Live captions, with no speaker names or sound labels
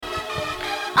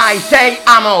I say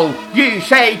ammo, you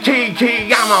say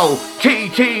TT ammo,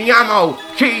 TT ammo,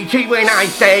 TT when I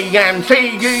say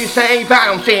MC, you say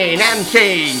bouncing,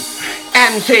 MC,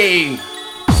 MC.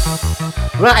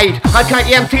 Right, I'll take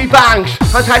the MC Banks,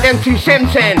 I'll take the MC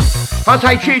Simpson, I'll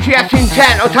take GTS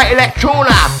Intent, I'll take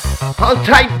Electrona, I'll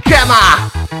take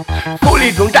Gemma,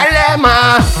 Fully Gun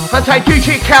Dilemma, I'll take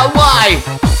GTKY.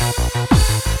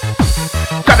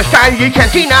 Got a style you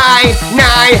can't deny,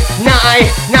 nine.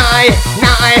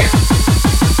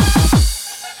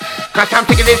 Cause I'm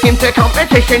taking this into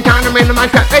competition, time to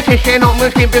minimize repetition,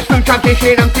 almost give this smooth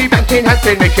transition, empty Bouncin has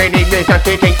been machining this and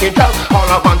taking control, all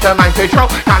I want to mind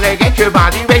control, trying to get your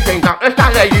body raving, got the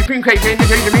style that you've been craving, this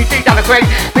is the music that I crave,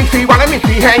 makes me wanna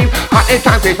misbehave, hot in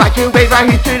times it's like you wave, I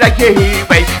hit you like a heat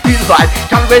wave, feel the vibe,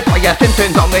 colours like your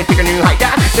symptoms, always take a new height,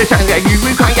 the sound that you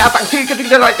require, Bouncin, getting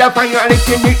the light, the fire, and it's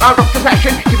in the art of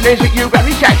profession, giving this at you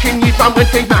every session, you someone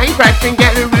take my impression,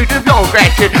 get a root of your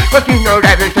aggression, but you know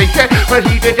devastation, but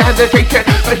he the devastation,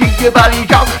 but he's your body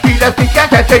job, he loves to get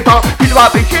that tape off, he's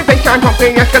about to get this, I'm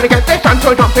pumping, it's gonna get this, I'm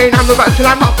so jumping, I'm the Bouncin,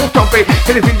 I'm not the stomping,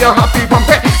 can you feel your heartbeat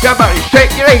pumping, your body's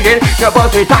circulating, your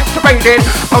body's activating,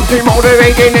 I'm too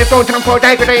motivating, it's no time for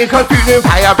degrading, cause feeling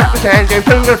fire representing,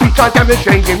 feeling the feet are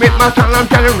demonstrating, with my sound I'm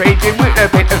generating, with a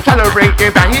bit of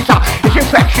celebrating, bang it's up, it's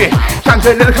infectious, sounds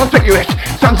a little conspicuous,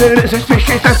 sounds a little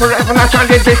suspicious, and forever I sound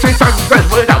in this, sounds spread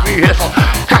without rehearsal,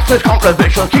 cast is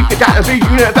controversial, keep it out of the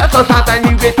universal, sound and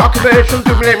you get controversial,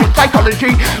 doing it with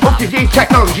psychology, OTG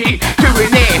technology,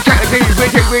 doing it technically,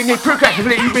 we're doing it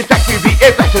progressively, respectively,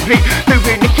 aggressively,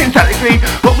 doing it intelligently,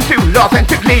 what we do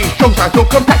authentically, sometimes so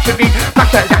complexity,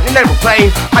 faster than an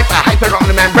aeroplane, hyper on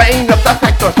the membrane of the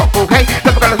spectre, stop okay,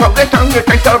 never gonna throw this down your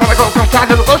face, don't wanna go crash down,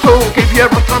 never go so, give you a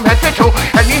rush from head to toe,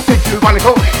 and you think you wanna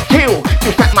go, kill,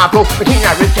 respect my bro, but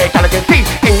I respect elegantly,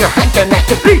 in your hand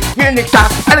domestically, unique style,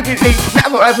 elegantly,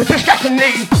 never ever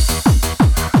distractingly.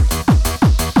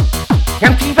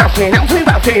 MC Bouncin, MC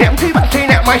Bouncin, MC Bouncin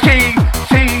at my C,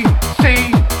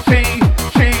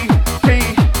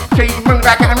 run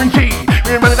back guarantee,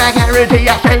 run back guarantee,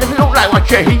 I say if you don't like what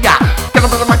you hear, get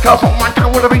up on the microphone, my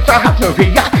time with a beat, I have no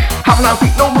fear, have no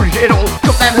feet, no worries at all,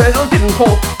 took that hurdle, didn't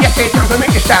fall, yes it's time to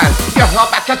make a stand, you're not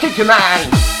back to teach your man.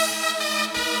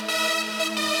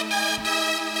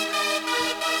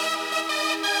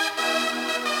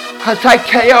 I take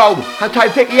KO, I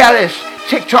take Vicky Ellis,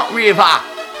 TikTok River.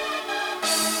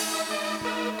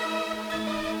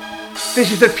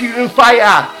 This is the Fusion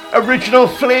Fire, original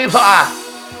flavour.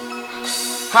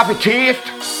 Have a taste.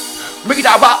 Bring it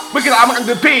up, on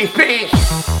the beat.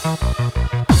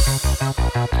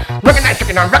 Recognize,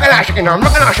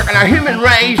 human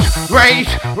race. Bring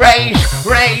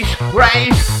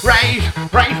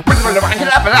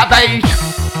it up that bass.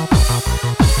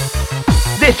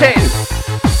 Listen.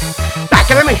 Back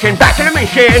to the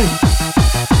mission.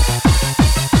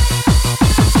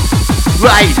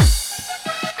 Right.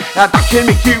 Back to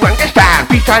make you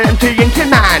understand, be silent to into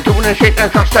man, doing a shit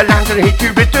across the land and hit you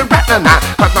with the rapper man,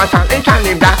 cause my sound is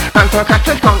sounding that, man for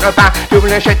casters contraband, doing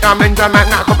a shit I'm in the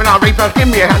man, not couple of reapers, give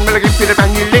me a hand, will I give you the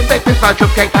brand new Olympic, this my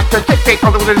cupcake, that's Pacific,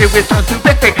 although the lyrics sound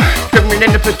terrific, swimming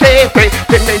in the Pacific,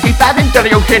 swimming deep out into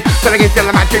the ocean, gonna give you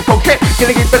the magic potion,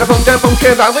 gonna give you the phone to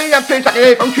bullshit, I wait up to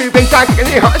Saturday from tubing, like in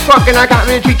the hot as fuck, and I can't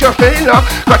really teach you straight enough,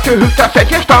 got your hoops, I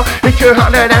said you stop, hit you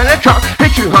harder than a truck,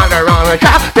 hit you harder on a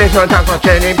trap, there's no time for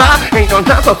turning back. Ain't no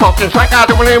time for focus like I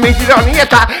don't wanna make it on the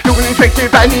attack. Doing it straight to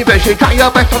bad version. Try your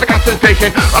best on the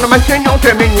concentration. On a mention your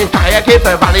dominion. Tire give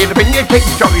the valley the opinion. Take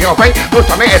the story your way.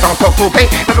 Most of it on full pain.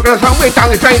 Never gonna throw it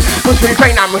down the drain. Must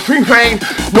refrain, I must refrain.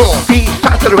 North, east,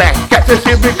 south to the west. Get the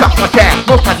simple off my chest.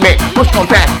 Must admit, must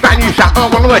confess. Brand new sound, I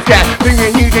wanna address.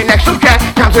 Bringing you the next subject.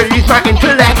 Time to use my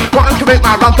intellect. Want to make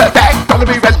my run perfect. Gotta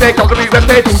be rested,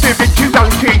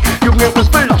 individuality. You know with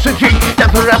velocity.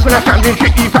 Never else when I stand in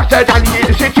shitty. Faster than the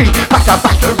inner city. Faster,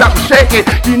 I'm shaking.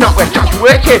 You know it's time to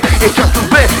work it. It's time to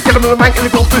live. Get them on the mic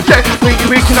and go for set. When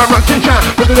you're reaching our runs and shine.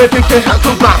 Look at the pictures, how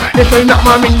to fly. This ain't not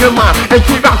my in your mind. And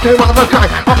see Bouncin, one of a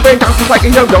kind. Up and down just like a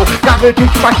yo-yo. Gotta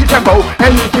teach you back your tempo.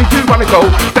 And if you wanna go,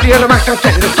 ready on the mic and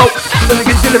set the scope. Gonna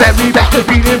get to the very best of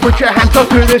feeling. Put your hands up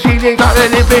to the ceiling. Gotta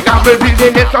live big, I'm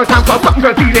breathing. It's no time for fucking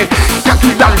feeling. Time to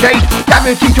validate.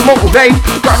 Gotta teach you motivate.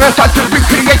 Gotta start to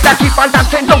recreate. That keep on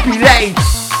dancing, don't be late.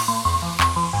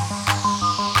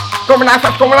 Going out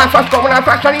fast,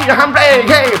 I need a handbrake.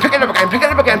 Hey, pick it up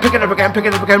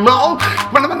again, roll.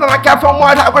 When I'm on the mic, I from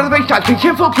wide out, where the bass starts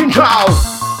taking full control.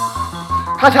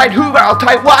 I tied Hoover, I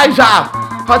tied Wiser,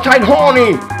 I tied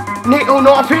Horny, Nickel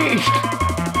Northeast.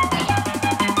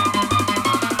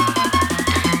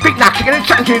 Big Nack, you're gonna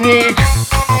change your need.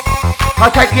 I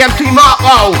take the MC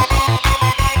Marco.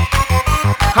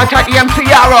 I I take the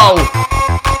Tearout.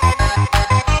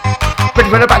 Ready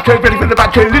for the battery, ready for the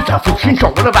battery. This is a fucking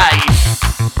shot with a bass.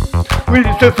 Really,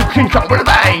 it's a fucking shot with a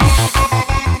bass.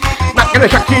 Not gonna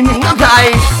chuck you in the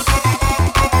face.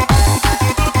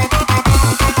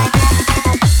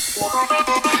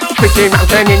 Twisting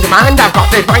mountain in demand, I've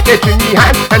got this mic that's in me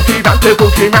hand. And see that the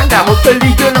bullshit man, I won't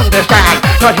believe you'll understand.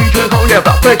 Not you to hold your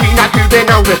property, not you then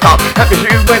on the top. Have you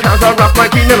seen when hands are rough, my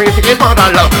team, and it's what I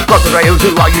love. Got the rails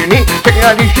who are unique, checking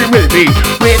out these humility.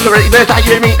 With the ravers I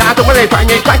hear me, I don't want to find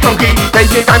it like funky. They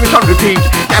say time is on repeat,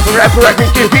 never ever I can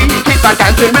defeat. Keep my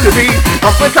dancing melody,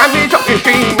 off the time is up the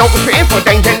street. No fear for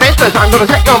things investors, I'm gonna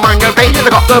take your mind, your face. I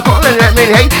got the ball and let me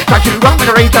hate. Try to run with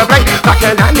a razor blade, like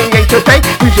a landing eight to stay.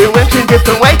 We still went in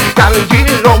different ways. Challenge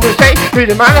is on the stage.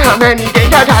 Doesn't matter how many days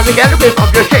I try to get a bit of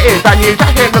your shit. And you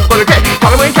take him and put a get.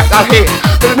 Follow me, check that here.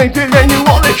 Gonna make this and you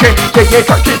want the shit. Take it,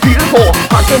 touch it, beautiful.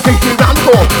 I can take you round the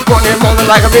floor. Running more than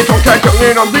like a bitch on church,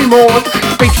 only on remorse.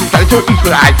 Faces trying to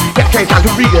equalize. Get changed time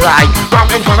to realize.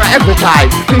 Ramming for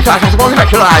advertise. Please I have to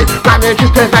specialize. Ramming to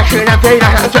perfection and fade. I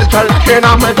have to selection.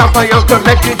 I'm a dump for your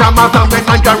collection. I'm a thumb in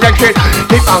my direction.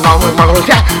 Keep on going with my little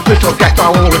jack. Little jack, I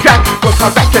want to jack. What's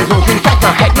my best thing? Don't see sex.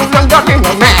 I hate no longer in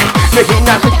my man. Making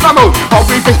us a trouble, all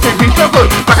we think to be so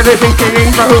good. Back in the thinking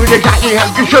for who exactly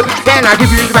as you should. Then I give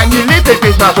you the man you live it.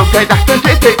 It's not okay, that's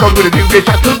specific. I'm gonna do this,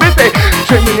 that's terrific.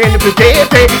 Swimming in the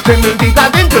Pacific, swimming deep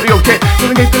dive into the ocean.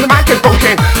 Swimming into the microphone.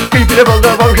 Keeping the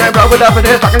boulder motion, blow it up and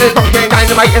it's stuck in this function.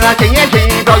 Dynamite and I sing yes,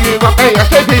 blow you up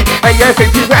ASAP.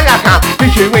 ASAP when I can.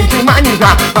 This you into my new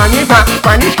car, my new pack,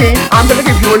 my new skin. I'm gonna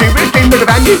give you a new routine with a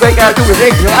brand new thing. Do a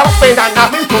thing, I'll spin and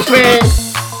I'm in full swing.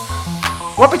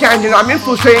 What pretending I'm in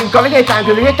full swing, gonna get down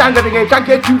to the hit down to the gate, don't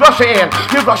get you rushing.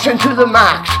 You're rushing to the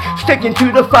max, sticking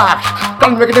to the facts.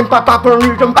 Don't make it in pop and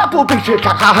read and babble pieces,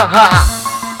 ha ha ha ha.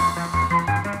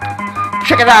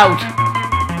 Check it out.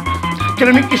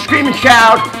 Gonna make you scream and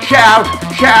shout, shout,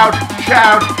 shout,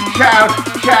 shout, shout,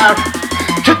 shout.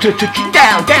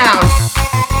 Down, down.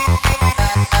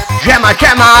 Gemma,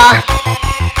 Gemma.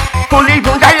 Fully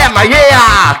blown dilemma,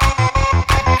 yeah.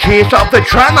 Kiss off the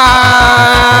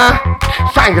tremor.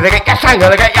 Sang gonna get ya, sang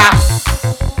gonna get ya.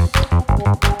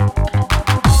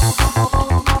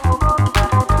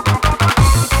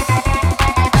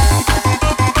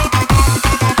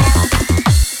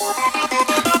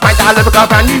 I live a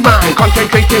brand new mind,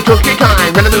 concentration took your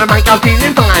time. When I'm in the mic, I'm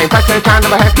feeling fine. That's the sound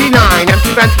of a hefty line.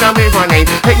 Empty bench, now with my name.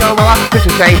 Take no more, this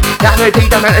is say. That I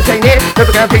think I'm entertaining.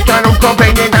 Never gonna take time, I'm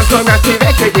complaining. I'm so not too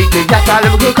educated. Yes, I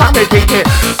live a good commentator.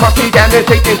 Coffee down and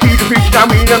taking to the future, I'm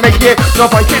gonna make it.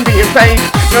 No point in being fake.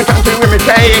 No time to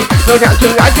imitate. No time to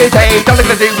agitate. Don't look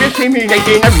at it, we're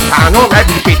simulating every town or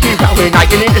every city. Going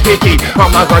like in the city.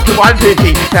 Oh my god, to one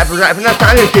city. Never having a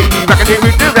sanity. Reckoning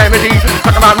with the remedy.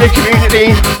 Talk about the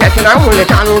community. And I'm with the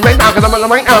channel right now, cause I'm on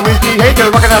the mic now. With the hater,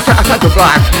 rocking out to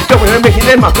black. Don't wanna make it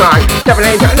in my time. Never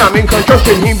ain't done, I'm in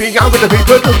construction. He being out with the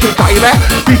people, don't you tie you back.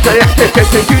 Be selected,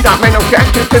 just to do that, man, no chance.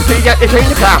 Just to see it, it's in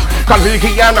the class. Can't really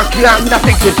keep on knocking down,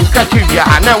 nothing to discuss to ya.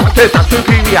 Now what's this, I'm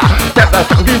superior. Never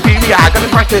sound inferior.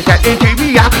 Gonna practice that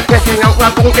interior. Getting out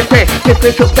like all the pay.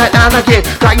 Different up that down again.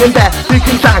 Lying there,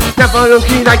 leaking side. Never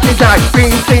looking like you die.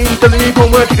 Being seen, delivering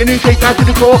from work, taking a new shape out to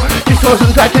the core. This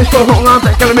wasn't like this for hold on,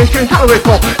 back on the mission, tolerate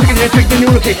for. Take the new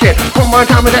location, one more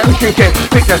time with that restriction.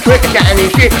 Pick the trick and get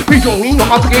any shit. We don't need no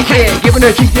obligation. Giving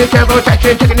a cheat to several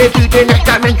section, taking it to the next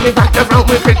dimension. Back the road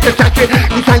with picture section.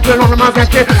 You can't get on my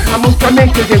section. I'm on to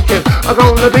make the distance. I'm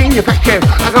gonna be effective.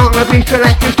 I'm gonna be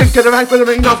selective. Stick to the right with the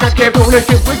ring of effective.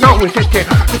 Ownership with no resistance.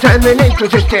 Determinate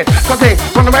resistance. Something,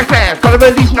 one of my plans. Gotta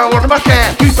believe no one of my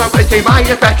plans. Keep up with my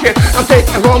affection. I'm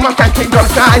taking all my section. Gotta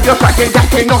side your second. That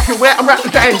ain't not where I'm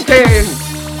representing.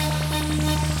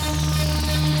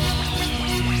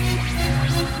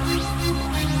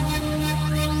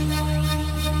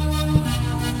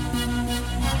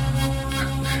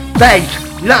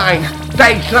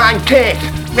 Baseline kick.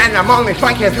 Then I'm on this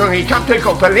microphone, time to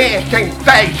go ballistic.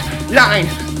 Baseline,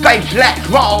 let's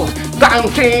roll.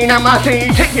 Bouncing,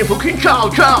 MRC, taking for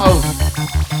control.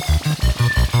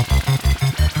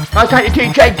 I'll take the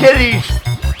DJ Gillies.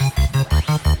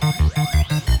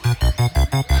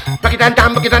 Back it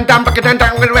down, with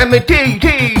the remedy.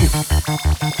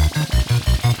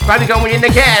 Ready, going in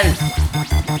again.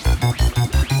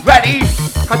 Ready?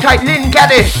 I'll take Lynn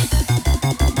Gaddis.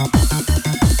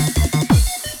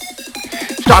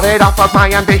 Started off with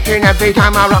my ambition. Every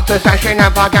time I rock the session,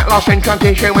 if I get lost in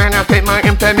transition, when I fit my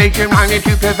information round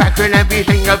into perfection, every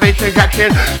single bit's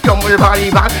rejection. Done with the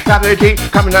body vibe, gravity,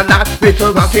 coming alive.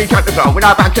 Little bouncy, trying to flow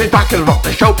without bouncing back and rock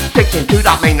the show. Sticking to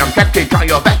that main objective, try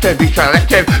your best to be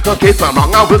selective. Cause if I'm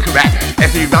wrong, I will correct.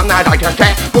 Every run that I can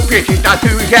set, hope you keep that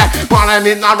to get. While I'm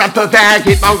in my rap affair,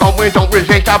 keep on going, don't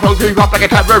resist. I blow you up like a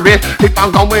terrorist. Keep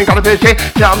on going, gotta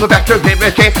persist. Till I'm the best of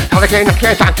liberty. Till I can't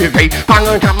activate. Bang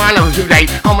on time, my love's too late.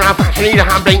 I'm gonna need a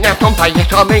hand break, that's on fire.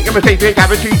 Yes, I'll make a mistake,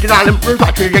 guaranteed that I'll improve.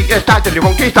 I create a start that it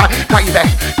won't get started. Try your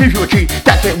best, give you a treat.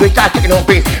 That's it, with that second on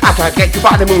beat. I try to get you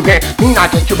by the move here. I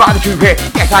get you by the tube here.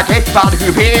 Yes, I get you by the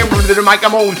groove here. Run to the mic,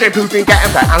 I'm always improving,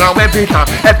 getting better. And I'm every time,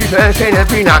 every person,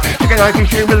 every night. Second I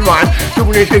teach you with rhyme.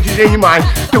 Doing this, this is in your mind.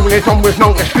 Doing this on with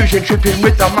no exclusion. Tripping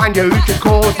with the mind, you lose the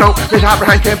cause. No, there's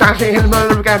apprehension, bouncing, hit the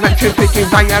mother again. Mention, fitting,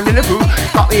 bang out in the booth.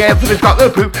 Got the air for this, got the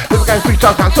proof. Look again, free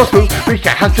stars, and so smooth. Reach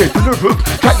your hands to the roof.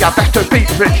 Try your best to beat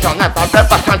the bridge on that, but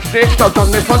time to this. Stop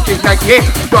on the front, it's like, yeah,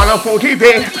 not a 40B.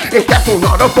 It's definitely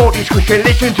not a 40s cushion.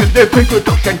 Listen to the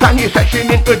pre-production, down your session,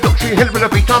 introduction. Hit with a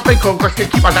beat on, play concussion.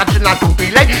 Keep on dancing, I don't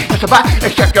be late. Yes, I'm back,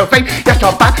 accept your fate. Yes,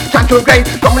 I'm back, time to grade.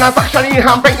 Coming out back, sunny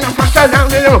handbrake. Now faster down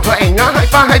the little plane. Now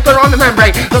hyper on the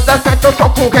membrane. Love that fat, don't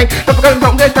stop cocaine. Never gonna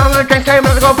from this down again, say,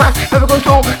 never go back, never go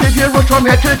slow. If you rush from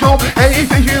head to toe,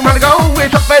 anything you wanna go,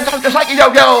 it's up and down just like a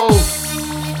yo-yo.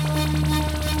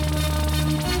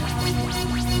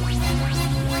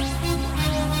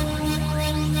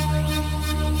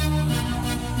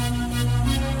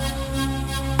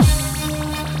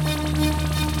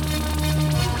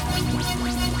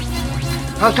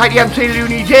 I'll take the MC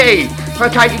Looney D. I'll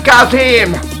take the Gaz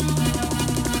him.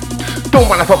 Don't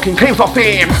wanna fucking claim for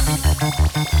fame.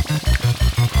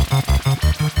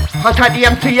 I'll take the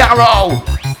MC Tearout.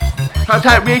 I'll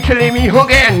take Rachel Amy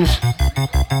Huggins.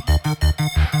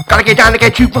 Gotta get down to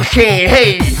get you pushing,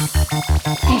 hey.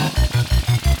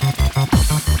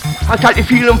 I'll take the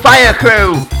Fuel and Fire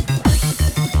crew.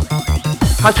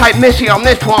 I'll take Missy on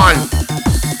this one.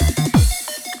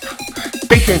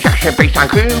 Bass injection, bass and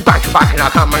crew, back to back and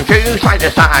I'll come and through, side to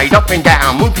side, up and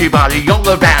down, move your body all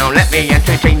around, let me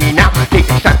entertain you now, take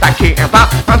a step back here and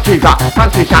back, fancy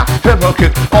sound, turbo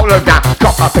crew, all around,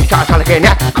 drop a bass out again,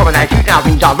 yeah, coming at you now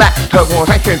in direct, turbo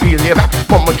section, feel the back,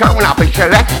 one more time when I'll be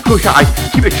select, push eyes,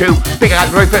 keep it true, big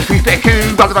out the road, first reflect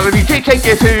you, rather be take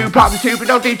you through, probably two, but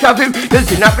don't deja vu,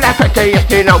 there's enough left, I say yes,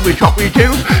 you know which what we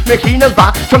do, making a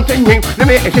bar, something new,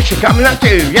 limited edition coming at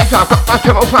you, yes, I've got my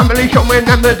turbo family, showing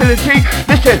them ability.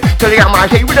 Listen to the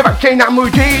MIT with a vaccine and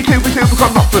Muji. Super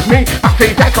come rock with me. I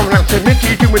say that come around to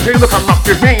Mitty. Doing super come rock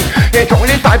with me. Enjoy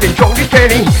this vibe, enjoy this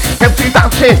journey. MC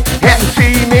bouncing,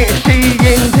 MC Missy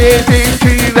into this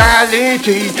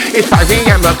reality. It's 5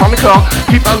 AM up on the clock.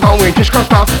 Keep on going, just can't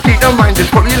stop. Keep the mind is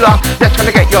fully locked. That's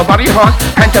gonna get your body hot.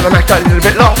 Hand to the max a little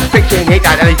bit long. Fixing it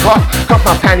that any cough. Got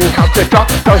my penny, count the drop.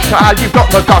 Don't style, you've got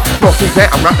the top. Mostly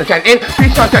there, I'm representing.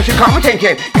 Please not session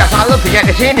commentating. Yes, I love to get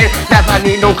it in it. Never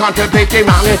need no contemplating.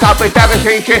 Mountains up with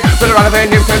devastation, with the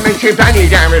relevant information,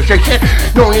 any demonstration.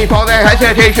 No need for the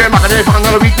hesitation, marketing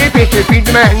on a weekly basis, feed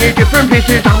the man in different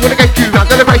places. I'm gonna get you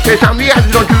under the prices, I'm the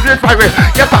answer to this virus.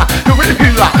 Yes, I'm doing the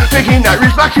cooler, making that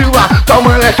respect you are. Don't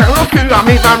want to sound like you are,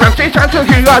 me, my rap stays answer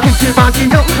you are. Think you might be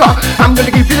no car, I'm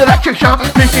gonna give you the electric shock.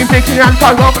 Fixing and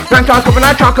talk up, rent on coming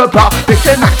out chocolate bar.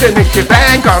 Mixing, maxing, mixing,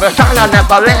 bang, got a style I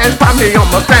never land. Family on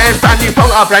my plan, brand new phone,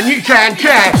 brand new trend,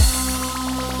 check.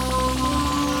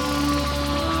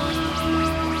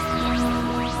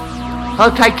 I'll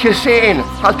take your sin,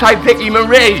 I'll take Vicky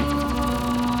Marie.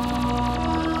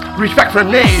 Respect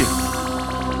from me.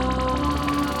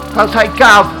 I'll take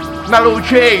Gav, Mellow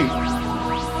G.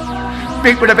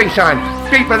 Beat with a bass line,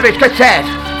 beat with a bass cassette.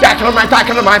 Back on my back,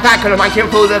 on my back, on my chin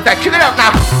full of effect. Check it out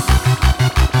now.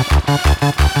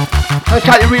 I'll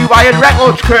take the Rewired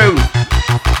Records crew.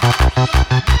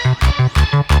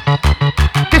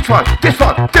 This one,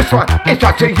 it's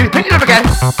up to you. Pick it up again.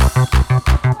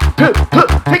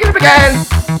 Pick it up again.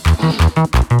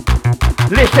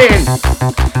 Listen.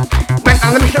 Went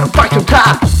on the mission to fight some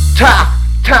tap.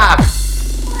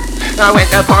 I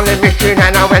went upon the mission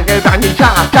and I went to Danny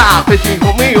tap. This is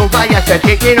what me over, yes, they're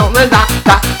taking on the lap.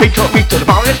 They took me to the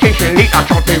police station, lead I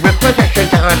shot me with possession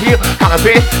down here,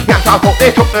 cannabis. Yes, I thought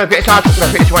they took the bits, I took the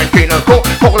bits, went straight to court.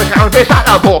 For the cannabis at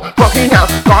the ball, fucking hell,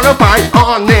 gotta fight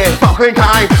on this fucking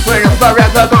time. We're never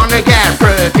ever gonna get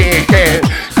protection.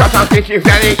 Cause I'm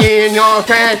schizophrenic in your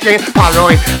fashion.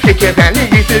 Paranoid,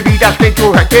 schizophrenic used to be that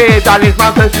schizophrenic. That is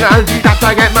my personality, that's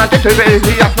why I get my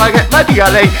disability, that's why I get my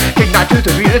DLA. Take that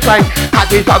to be the same. Had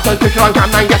this up for such a long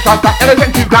time, now yes, I'm back, and I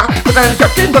went too far. But then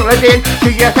just in the legend,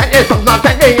 2 years and it's not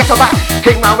that day, yes, I'm back.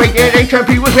 Take my way in, ancient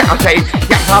people, what I say.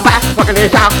 Yes, I'm back, fucking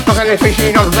this out, fucking this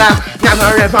machine on the ground. Never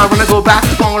ever wanna go back,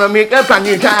 wanna make a brand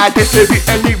new time. Distribute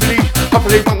and new release,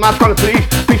 hopefully from my scholar police.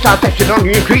 Peace out, section on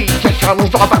the increase, yes, I'm all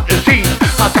about the sea.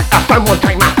 I'll take that sound one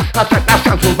time, I'll take that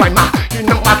sound to my ma. You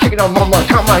know I'm taking on one more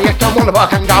time, yes, I'm one of a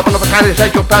kind, one of a kind, it's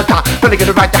your belt out. Gonna get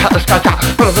it right to help the scout out,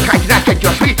 one of a kind, that's it,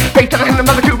 you're sweet. They tell him the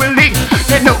mother to believe,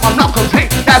 they know I'm not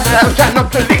complete. That's what I'm trying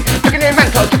not to leave, taking it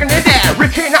mental, taking it there,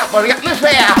 reaching out for the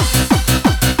atmosphere.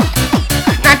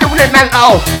 Now doing it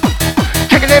mental,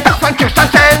 taking it back from just a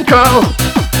central.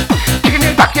 Taking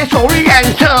it back, it's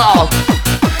oriental.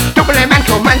 Doing it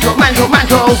mental, mental, mental,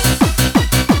 mental.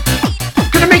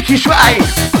 Gonna make you sway.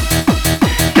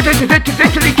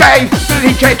 Literally gay,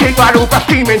 Billy J, take right over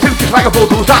steaming, through just like a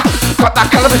bulldozer. Got that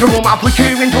television room, I'll put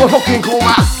you into a fucking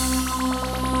coma.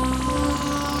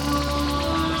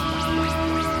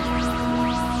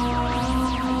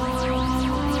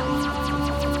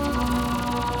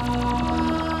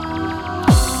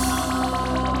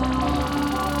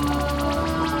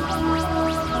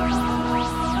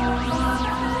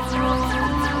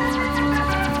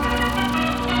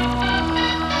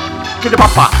 Get the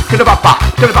bopper,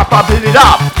 build it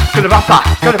up. Get the bopper,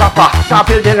 start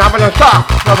building up and stop.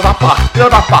 Get the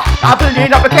bopper, start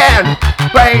building up again.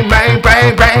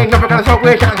 Brain, never gonna throw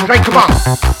it down the drain, come on.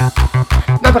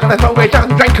 Never gonna throw it down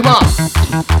the drain, come on.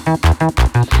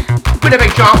 With a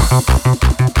big jump,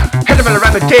 hit them in a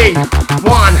remedy.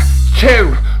 1,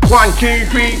 2, 1, 2,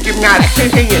 3, give me that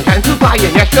ecstasy,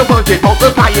 intensifying, yes, you're buzzing,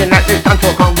 multiplying, let this dance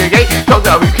will congregate, so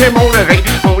that we can motivate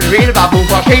about boom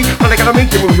bossy, when they gotta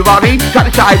make you move your body, side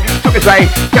to side, took its way,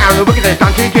 down, look at this,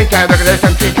 dancing, get down, look at this,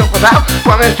 empty, jump about,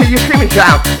 wanna see you screaming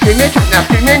shout,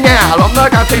 screaming now, I'm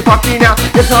not gonna say fuck you now,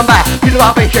 yes, I'm back, you know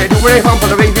I've been shit, doing it home for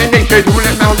the raving nation, doing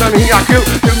it now, done here, I feel,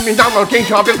 doing me down, routine,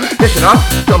 so I feel, listen up,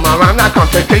 come around, that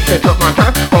concentration, took my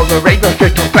time, all the ravens,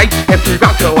 just to play, empty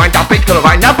bounce, gonna wind up, it's gonna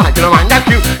wind up, I'm gonna wind up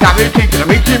you, that will teach you to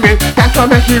make you mean, that's how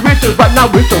messy whistles, but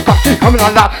now whistles, fucking coming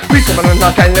on that, we coming on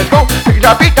that, and let's go, pick it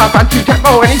up, beat up, fancy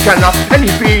tempo, any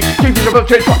speed, give you the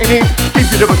voltage what you need, give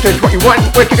you the voltage what you want,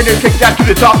 we're taking it, take that to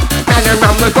the top, and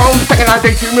around the zone, second I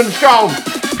take 2 minutes strong.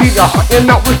 Beat your heart, you're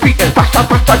not repeating, faster,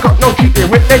 got no cheating,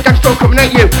 with the dance still coming at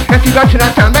you, and you got to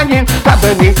that sound banging, that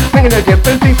burning, bringing a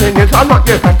different opinions, I'm not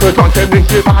your friend, but on to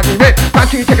rinse your body with,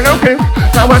 fancy taking no cream,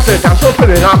 now what's the dance, so put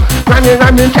it up,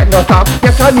 rhyming, check no stop,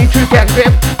 yes I need to get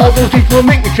grip, all those things will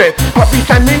make me trip, probably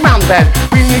send me round then,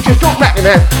 we need just don't let me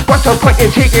then, what's the point in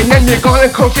taking, then you're gonna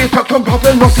cause this talk some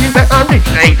problem, not you that I'm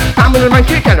listening, I'm in the mind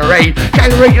to generate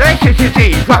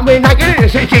electricity, right when I get in the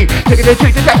city, taking it to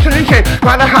the destination,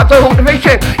 rather have the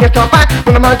motivation, yes I'm back,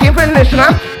 when I'm a different listener,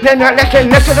 then I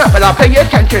listen up, and I'll pay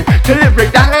attention, to the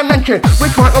lyric that I mentioned,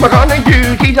 which one am I gonna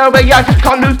use, either way I just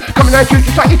can't lose, coming at you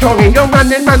just like you told me, you're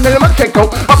running, I'm a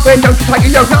go, up and down just like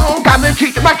you don't know, got me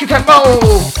teach the match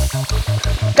tempo.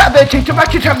 Got the teach to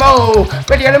match your tempo.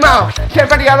 Ready on the mouse, say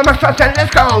ready on the mouse, and let's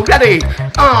go. Ready,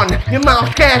 on, your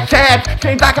mouse, get set.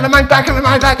 Say back on the mic, back on the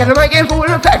mic, back on the mic, in full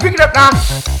effect. Pick it up now.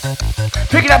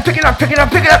 Pick it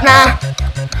up now.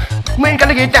 We ain't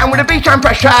gonna get down with the beat and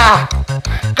pressure.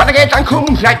 Gotta get down cool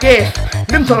like this.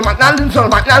 Limbs on the mic now, limbs on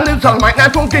the mic now,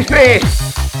 don't dismiss.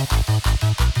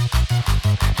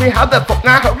 See how the fuck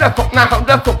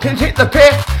can hit the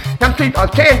pit. I'm 3 on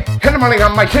 10, hit them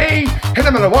on my T, hit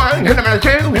them on the 1, hit them on the 2,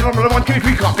 hit them on the 1, 2,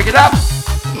 3, can't pick it up.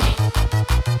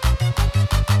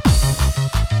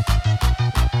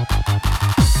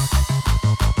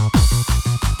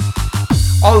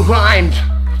 All rhymed.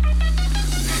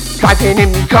 Driving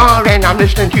in my car and I'm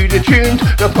listening to the tunes.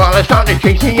 The ball started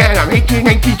chasing and I'm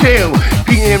 1882.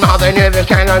 Feeling rather nervous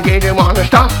and I didn't want to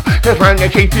stop. Cause when the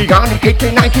chase began,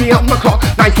 hitting 90 on the clock.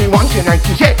 91 to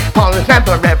 96, Paul is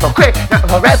never ever quick. Not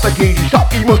forever did he stop,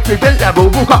 he must be built a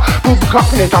booble cop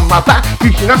and it's on my back.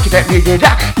 Reaching up to get rid of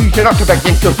that, reaching up to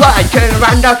begin to fly. Turn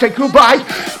around, I'll say goodbye.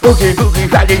 Boogie,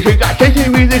 Friday, so got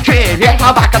chasing with the train. Yes,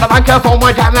 I'm back on the microphone,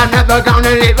 my time, I'm never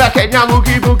gonna live. I said now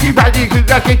Boogie, Friday, so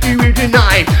got chasing with the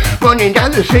knife. Running down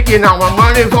the city now, I'm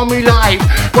running for me life.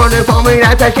 Running for me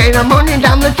life, I said I'm running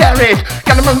down the terrace.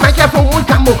 Got him on the microphone one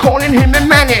time, we're calling him a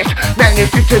menace. Menace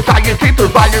to society,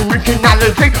 providing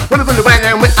originality. Whatever the when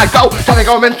and when I go, telling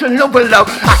I mention low below.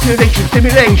 Activation,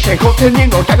 stimulation,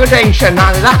 continuing or degradation.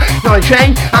 No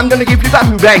change, I'm gonna give you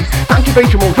value base.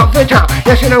 Activation will drop the town.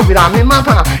 Yes, you know that I'm in my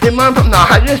power. In my from the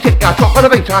highest stick, I talk on the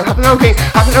base. I have no thing,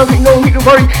 no need to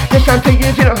worry. Yes, I'm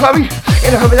taking it in a hurry.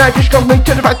 In a hurry, I just come to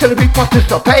the back to the big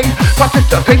participation.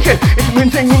 It's been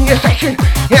singing a session.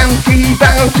 Empty,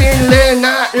 bouncing, learn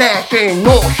not lasting.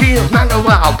 No shields, man, a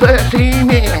while,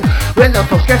 perceiving. When the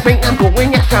folks get think I'm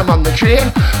going, yes, I'm on the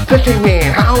train.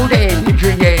 Perceiving, how they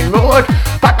the road.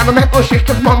 Back on the metal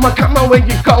system, on my camera where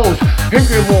it goes.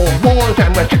 Hungry walls,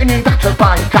 and we're taking you back to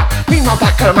biker. Meanwhile,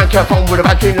 back on the microphone with a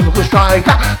battery of a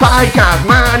striker. Bikers,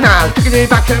 man, now, taking it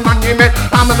back to the monument.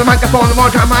 I'm on the microphone, the more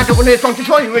time I'm doing this, don't you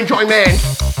show you enjoyment.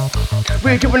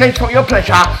 Rejuvenate for your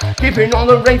pleasure, giving all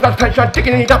the ravers pleasure,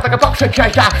 digging it up like a box of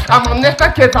treasure. I'm on this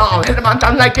festival, hit them on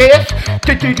down like this.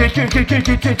 Doing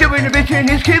the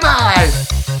business, come on.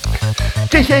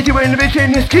 This is doing the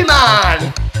business, come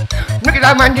on. Look at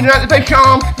that man getting out the big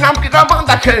charm, now look at that one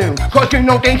back too. Cause you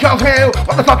know things are real,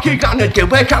 what the fuck you gonna do?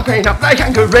 We're jumping up like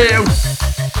kangaroo.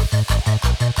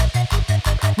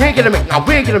 We're gonna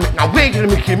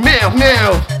make you move.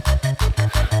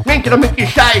 We're gonna make you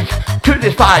shake. To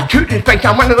this fight, to this space,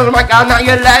 I'm one of the mic, now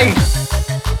you're late.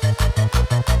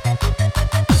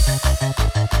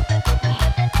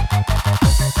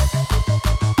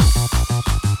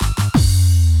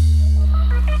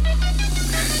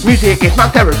 Music is my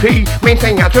therapy, main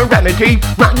thing as a remedy.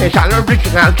 Madness and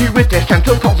originality with this sense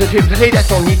of positivity. There's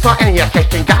no need for any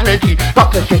assisting guarantee. But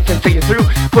persistence, see you through.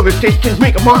 For resistance,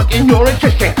 make a mark in your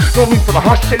existence. No need for the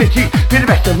hostility, be the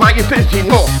best of my ability.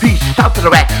 North, east, south of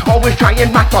the west, always try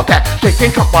and match my bet.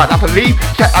 Sticking top what I believe,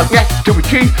 set out yes to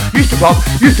achieve. Used to rob,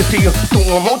 used to steal,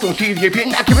 don't see the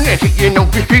opinion. Activity, you know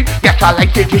history. Yes, I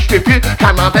like to distribute,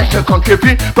 try my best to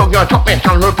contribute. From your top mess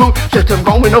on reboot, system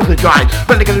going overdrive.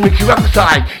 But they're gonna make you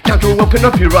upside. Time to open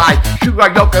up your eyes. Shoot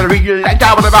right up and read you like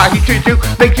that. Whatever I hit you do,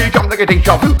 make you jump like a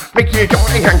deja vu. Make you jump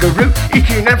like a kangaroo.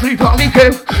 Each and every party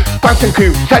crew. Bouncin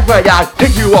crew, said where I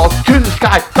take you all to the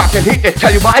sky. Back and hit it,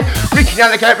 tell you why. Reaching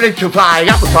out like everything to fly.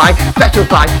 Amplify, better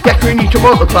fly. Yes, we need to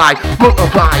multiply.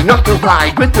 Multiply, not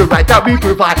supply. With the right that we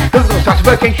provide. There's no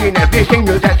satisfaction, every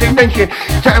single destination.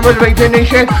 Time for the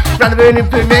nation, relevant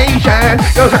information.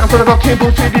 No time for the fucking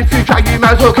bullshit. If you try, you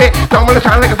might as well quit. Don't wanna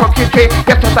sound like a fucking kid.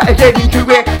 Get the better head into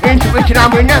it. Intuition,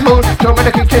 I'm in that mood. Don't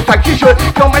medicate just like you should.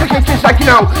 Don't medicate just like you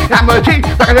know. That mercy,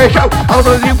 back in the show. All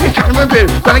the loop is time to review.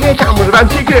 Running it down with a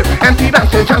bouncy group. Empty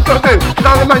bouncing, sounds so good. Sit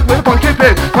on the mic with a punch of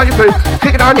blue. Punch of blue,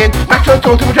 kick it on in. Natural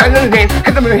tone to adrenaline.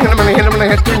 Hit them in, hit them in, hit them in,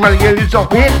 hit them in, hit them in,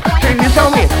 off in. Say this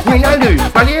on me, win I lose.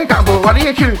 Ready a gamble, ready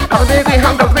a choose. How the baby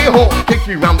hand up me a horse. Take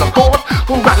you round the court,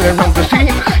 go rattling around the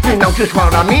scene. You know just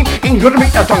what I mean. Ain't gonna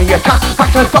make that on your top.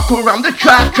 Back and fuck around the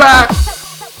track.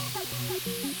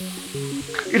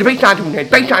 It's a baseline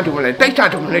doing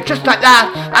it, just like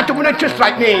that. I doing it just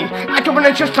like me. I doing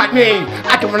it just like me.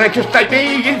 I doing it just like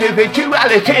me.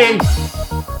 Individuality.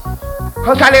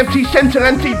 I'll tell the empty sense and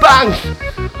empty banks.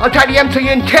 I'll tell the empty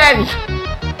intent.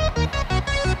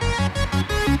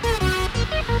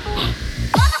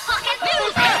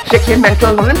 Sick and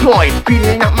mental unemployed,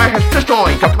 feeling up my head's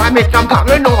destroyed. Got my mate, I'm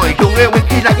paranoid, doing it with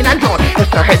me like an android.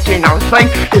 It's the head in our slave,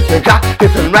 different class,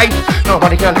 different race.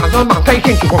 Nobody can handle my face,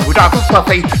 into what would I put my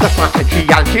face. That's my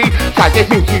sexuality, sadness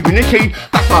means unity.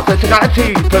 That's my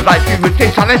personality, provides you with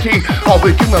insanity.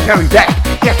 Always do my very best.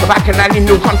 Yes, I'm back and I need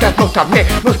no contest, must admit,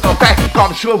 must confess.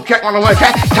 Got a swoop, check on the word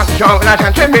test. Time to show and I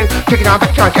can't tell me. Check it out,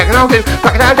 back, check it out,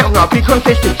 back it out, down, I'll be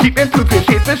consistent. Keep improving,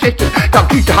 stay persistent. Don't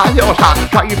keep the high your side,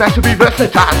 try your best to be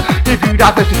versatile. Give you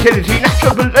that versatility,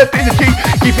 natural ability.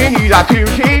 Giving you that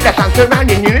purity, that sounds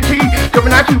around in unity.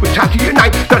 Coming out to a time to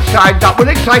unite, the side that will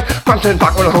excite. Bouncing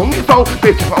back on a home info,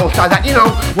 beautiful style that you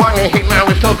know. Wanna hit my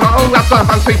whistle go, that's why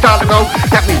I'm free start to go.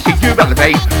 Let me see you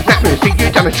elevate, let me see you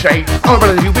demonstrate. All I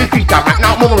wanna do is reach that right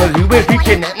now, all I wanna do is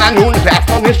reach in that. And I know the best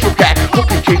on this subject, hope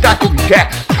you choose that to be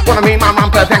checked. Wanna be my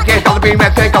man perfect, yeah, gotta be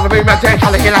messy, gotta be messy.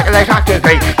 Tell it like a leg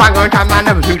activate, bang on time, man,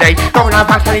 never too late. Going on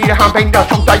fast, I need a hand bang, does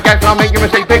something, yes, I'll make a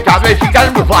mistake, big time, let's see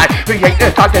that reply. Create the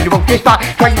start, then you won't get started.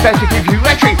 Try your best to give you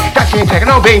a treat, that's you taking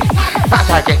on beat. That's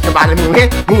how I get your body moving,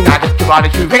 mean I get your body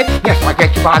moving. Yes, I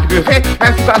get your body moving.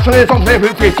 Empty person is on the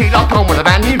move, pretty locked on with a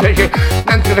band new vision.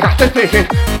 And to the cast vision,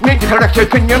 make the correct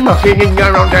opinion, mucking in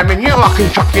your own them, and you're rocking,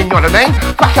 shocking, you know what I mean?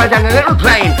 Faster than a little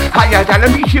plane, higher than a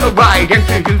meteor ride.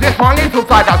 Into this one little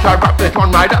fight outside, rap this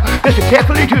one rider. Listen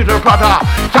carefully to the product.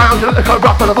 Sounds a little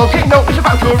rough, but the volcano is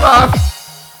about to erupt.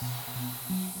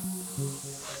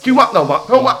 Do you want the what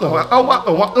the what the what the what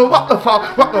the what the what the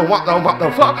fuck? What the what the what the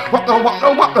fuck? What the what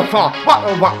the what the fuck? What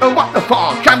the what the what the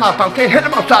fuck? Jam up, okay, hit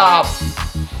him up top.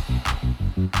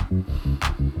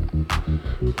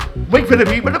 Wait for the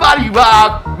beat with the body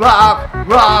rock, rock,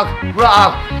 rock,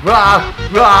 rock,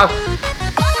 rock, rock.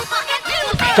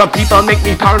 Some people make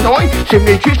me paranoid,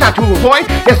 simply choose not to avoid.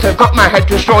 Yes, I've got my head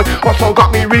destroyed, also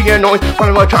got me really annoyed.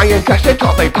 When I try and dress it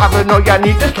up, they paranoid, I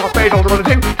need this top, I don't know what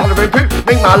to do. How to improve,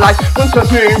 make my life once a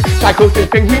boom. Psychosis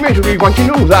brings me misery, want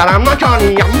you know that I'm not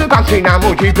Johnny. I'm the Bouncin, I'm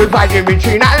OG, providing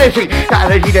originality.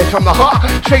 Reality that's from the heart,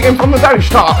 straight in from the very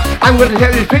start. I'm gonna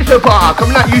tell this piece of art,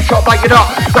 coming at you shot like it up.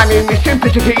 My name is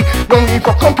simplicity, no need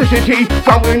for complicity.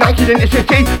 From united in the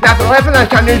city, never ever I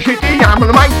stand in shitty. I'm on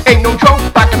the mic, ain't no joke,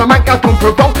 back in the mic, I don't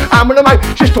provoke. I'm on the mic,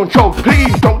 just don't choke,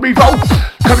 please don't revolt.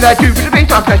 Coming at you with a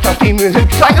bass, I'm fresh, I'm steaming,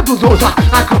 it's like a bulldozer.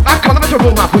 I can't have a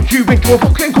aroma, put you into a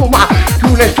fucking coma.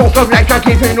 Doing this sort of lecture,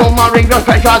 keeping all my regular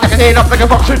pleasure. Taking it up like a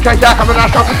box of treasure, coming at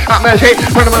strong, I'm a hit.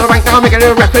 When I'm on the mic, I'm making a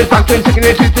reference, bouncing, taking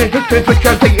it to the switch,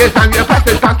 and take it down your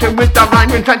practice, bouncing with the rhyme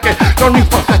and trenches. Don't need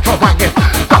for such a wagon.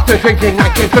 Got the drinking,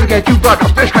 I can't get you, but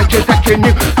off the scratches, catching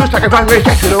you. Just like a run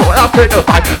recession, I'll fit the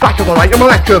fight. Back to the light, I'm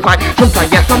electrified.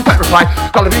 Sometimes, yes, I'm petrified.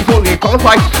 Gotta be fully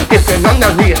qualified. If you're none,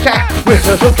 then reassess. With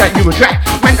the subject you address.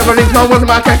 When the release on one of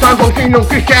my tests, I'm posting no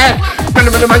fish shares. When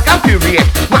I'm in the mic, I'm furious.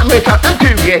 My mate, I'm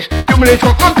curious. 2 minutes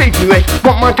on, I'm furious.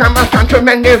 One more time, I stand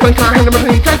tremendous. When I hand them a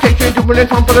release sensation. 2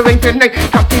 minutes on for the ring tonight.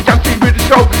 Jumpy with the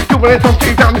show. 2 minutes on,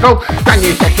 3 down to go. Brand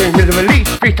new session with the release.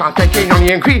 3 times tension on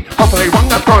the increase. Hopefully, one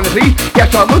that's gone to see.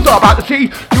 Yes, I'm all about the sea.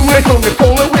 2 minutes on the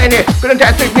full awareness. Gonna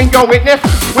dance with me, your witness.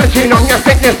 Waiting on your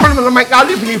fitness. Front of the mic, I'll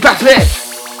live in you breathless.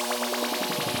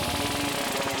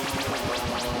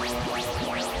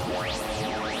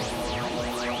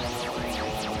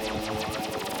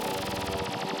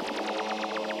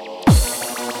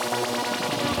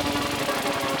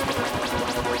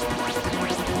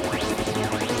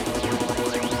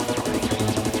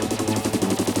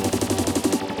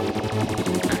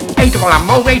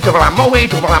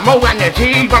 I'm more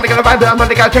energy. Wanna get a vibe, I'm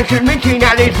gonna get attention, machine,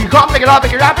 and if you can't pick it up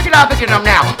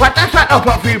now. What that's not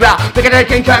up for you about? Look at the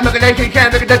change time, look at the change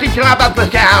time, look at the teaching about the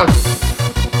sound.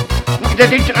 Look at the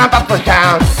teaching about the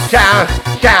sound.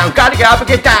 Gotta get up and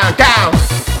get down.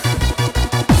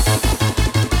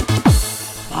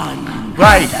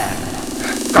 Right.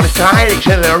 Got a style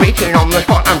accelerating on the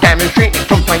spot, I'm demonstrating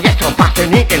something, yes, I'm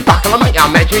fascinating. Back on the mic,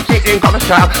 I'm meditating. Got a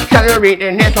style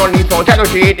accelerating, there's no need for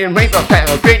negotiating. Rate of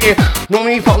celebrating, no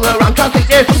need for the round, just take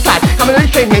this inside. I'm in the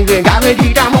same England,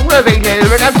 guaranteed I'm motivated.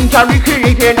 Redemptions are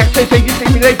recreating, ecstasy is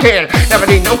stimulating. Never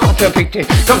need no contemplating,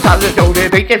 sometimes there's no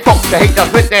debating. Fuck the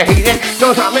haters with their hating,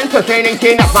 no time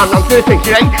impersonating. That's my lungs to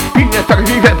articulate, beating the suckers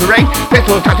you separate. There's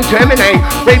no time to terminate,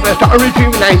 ravers start to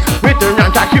rejuvenate. With the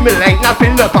rounds accumulate, now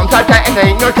feel the pumps I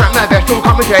detonate. No trying my best to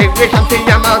accommodate. Wish I'm seeing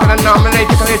I'm out of the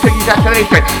nomination. Taking it to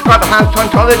desolation. Gotta have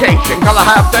consolidation. Gotta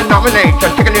have the nomination.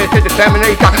 Taking it to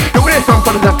determination. Doing it from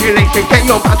for the population. Get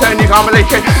your pattern in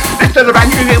combination. Listen to the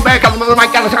brand new little bag. Got the mic,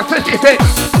 got the sound specific.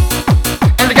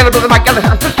 And the got the mic, got the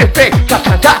sound specific.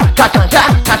 Ta-ta-ta,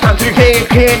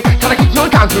 king. Gotta keep no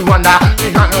time to wonder. We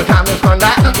got no time to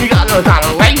squander. We got no time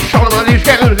to waste. Show them all these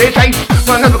getting to this ace.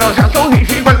 One never gonna sound so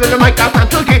easy. One with the mic, got sound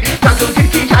so key. Sound so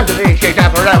key, sound so easy.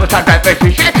 Forever time that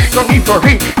baby shit. No need for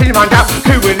heat. Hit him on down,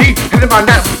 two elite. Hit him on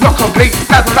down, not complete.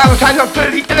 Never ever time not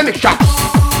 30 in a mixture.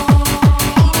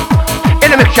 Hit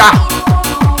him in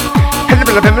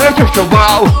a bim in a picture,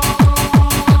 wow.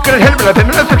 Gonna hit him in a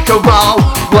bim in a picture, wow.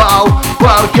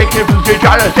 Take it from the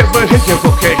jar, take it, hit your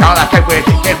bucket. All I take with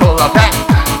it, full of that.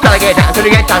 Gotta get down,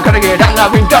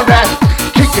 loving the rest.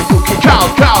 Take it, bucket,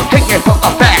 chow, take it full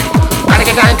of that. Gotta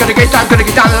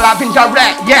get down, loving the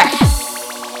rest, yes.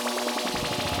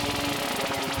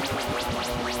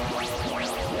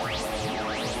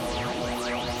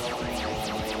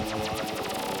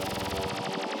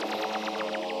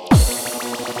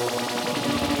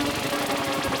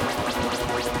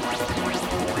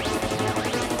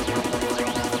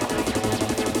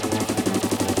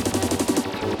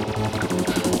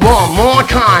 One more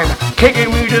time,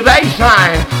 kicking me to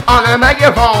baseline. On the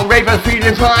microphone, ravers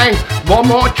feeling fine. One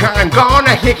more time,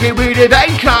 gonna kick it with the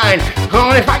baseline.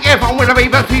 On the microphone with the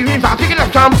ravers feeling fine. Pick it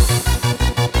up some.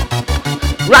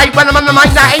 Right when I'm on the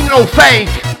mic, that ain't no fake.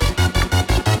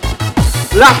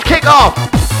 Last kick off.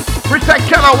 Respect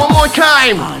channel one more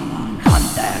time.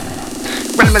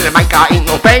 When I'm in the mic, I ain't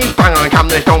no fake. Bang on time,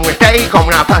 there's no mistake.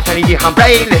 Coming out fast, I need to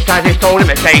play. This time, there's no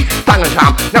mistake. Bang on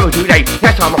time, never too late.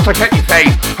 Next time, I'll forget your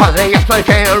face. Hopefully, yes, I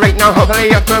generate now.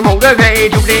 Hopefully, yes, I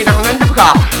motivate. Do it on the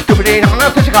difficult. Do it on the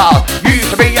physical. You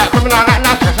used to be a criminal, and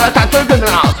that's a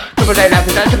criminal. Do it at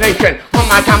the destination.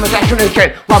 more time of explanation.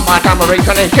 One more time of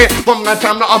explanation. One more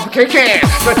time of obfuscation.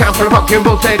 No time for the fucking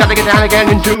bullshit. Gotta get down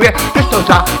again into it. Pistol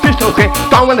top, pistol quick.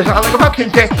 Don't wanna sound like a fucking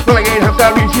dick. Wanna get up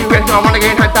there into it. Don't wanna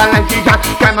get up there like she's on.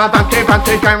 Try my bouncy,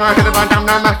 bouncy, try my head about down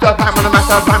the master. Time on the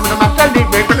master, time on the master. Leave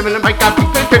me for the middle of my cap.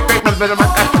 Middle of my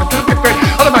cap.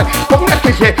 Other man, fucking let's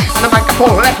kiss it. And the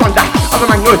microphone, let's wonder. Other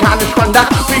man, no time to squander.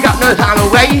 We got no time to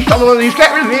waste. Some of these get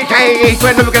rid of me case.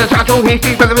 When the look at the sound so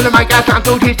hasty. When the middle of my cap, sound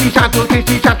so tasty, sound so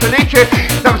tasty, sound so delicious.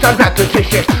 Never sound that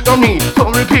delicious. Don't need,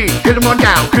 don't repeat. Hit them on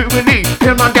down, could release.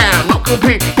 Hit them on down, not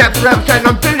compete. That's forever said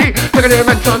I'm Billy. Taking it,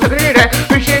 man, so taking it there.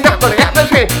 Fishing up for the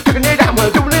atmosphere. Taking it down,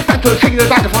 we're doing it. So sing the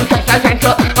saxophone, that's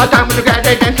essential. I'm down with the guys,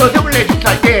 they dance, so doing it just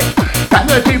like this. That's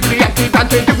the deeply active,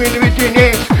 dancing, doing it in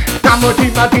this. I'm a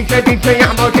team, I'm a team,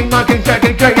 I'm a team, I'm a team,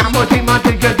 I'm a team, I'm a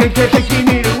team, 16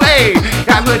 feet away.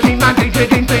 I'm a team, I'm a team,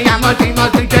 I'm a team, I'm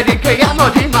a team, I'm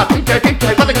a team, I'm a team,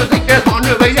 but I'm gonna think this one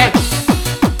away then.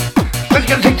 I'm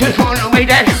gonna think this one away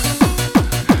then.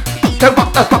 So what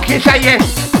the fuck you saying?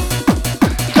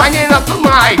 Signing up the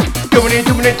mic, doing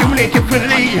it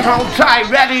differently. Hold tight,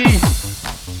 ready.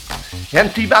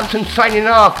 MC Bouncin signing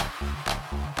off.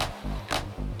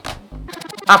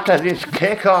 After this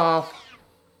kickoff.